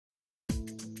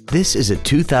This is a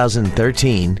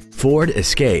 2013 Ford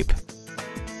Escape.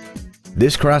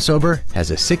 This crossover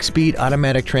has a 6-speed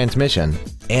automatic transmission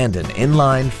and an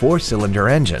inline 4-cylinder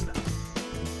engine.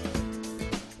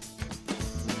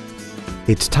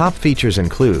 Its top features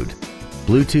include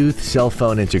Bluetooth cell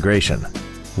phone integration,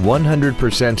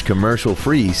 100%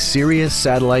 commercial-free Sirius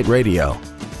satellite radio,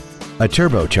 a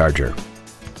turbocharger,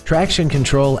 traction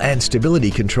control and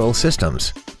stability control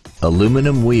systems,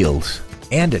 aluminum wheels,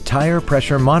 and a tire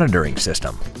pressure monitoring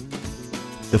system.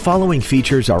 The following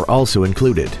features are also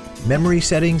included: memory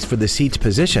settings for the seat's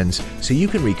positions so you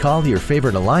can recall your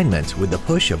favorite alignments with the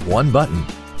push of one button,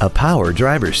 a power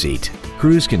driver's seat,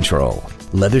 cruise control,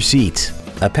 leather seats,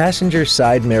 a passenger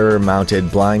side mirror mounted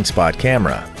blind spot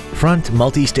camera, front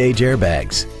multi-stage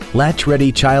airbags,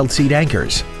 latch-ready child seat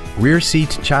anchors, rear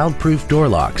seat child-proof door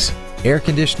locks, air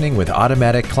conditioning with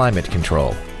automatic climate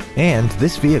control, and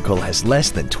this vehicle has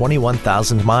less than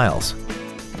 21,000 miles.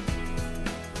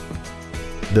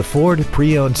 The Ford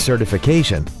Pre-Owned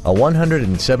certification, a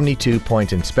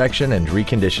 172-point inspection and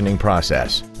reconditioning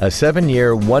process, a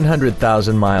 7-year,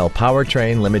 100,000-mile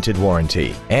powertrain limited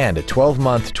warranty, and a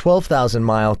 12-month,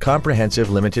 12,000-mile comprehensive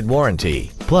limited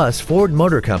warranty, plus Ford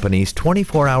Motor Company's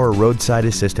 24-hour roadside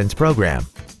assistance program.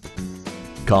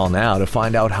 Call now to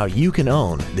find out how you can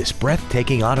own this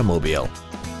breathtaking automobile.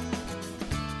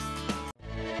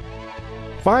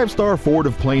 5-Star Ford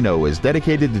of Plano is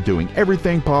dedicated to doing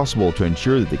everything possible to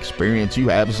ensure that the experience you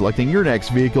have selecting your next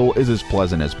vehicle is as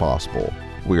pleasant as possible.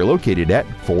 We are located at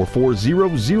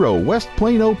 4400 West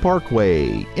Plano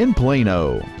Parkway in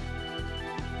Plano.